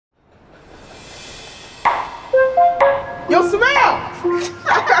I'ma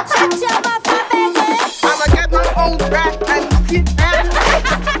get my own back and keep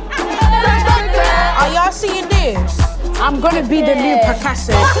Are y'all seeing this? I'm gonna be the new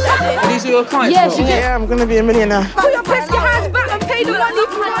Picasso. These are your clients? Yeah, I'm gonna be a millionaire. Put your pesky hands back and pay the money.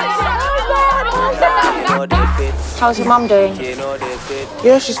 How's your mum doing?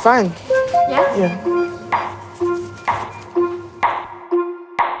 Yeah, she's fine. Yeah? Yeah.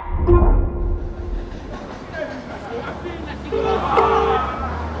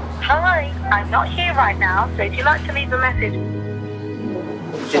 Hello, I'm not here right now, so if you'd like to leave a message. You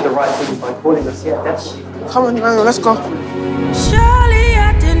did the right thing by calling us, yeah, that's... Come on, Emmanuel, let's go. Surely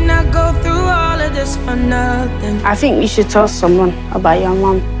I did not go through all of this for nothing. I think you should tell someone about your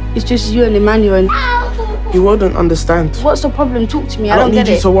mum. It's just you and Emmanuel. You wouldn't understand. What's the problem? Talk to me. I don't need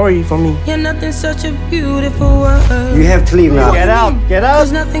you to worry for me. You're nothing such a beautiful word. You have to leave now. Get out, get out.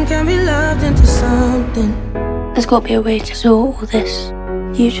 'Cause nothing can be loved into something. There's got to be a way to sort all this.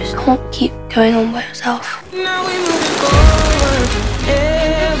 You just can't keep going on by yourself. Now we're moving forward.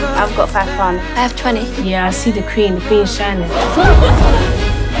 Ever. I've got 5 pounds. I have 20. Yeah, I see the queen's shining.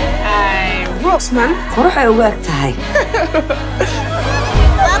 Hey, rocks, man. What a work day.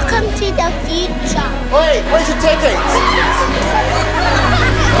 Welcome to the future. Wait, where's your ticket?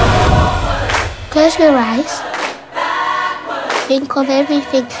 Close your eyes. Think of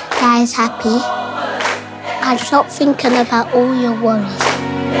everything that is happy. And stop thinking about all your worries.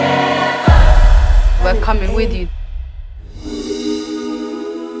 We're coming with you.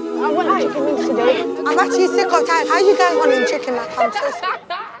 I want chicken wings today. I'm actually sick of time. How you guys wanting chicken like I'm so sick?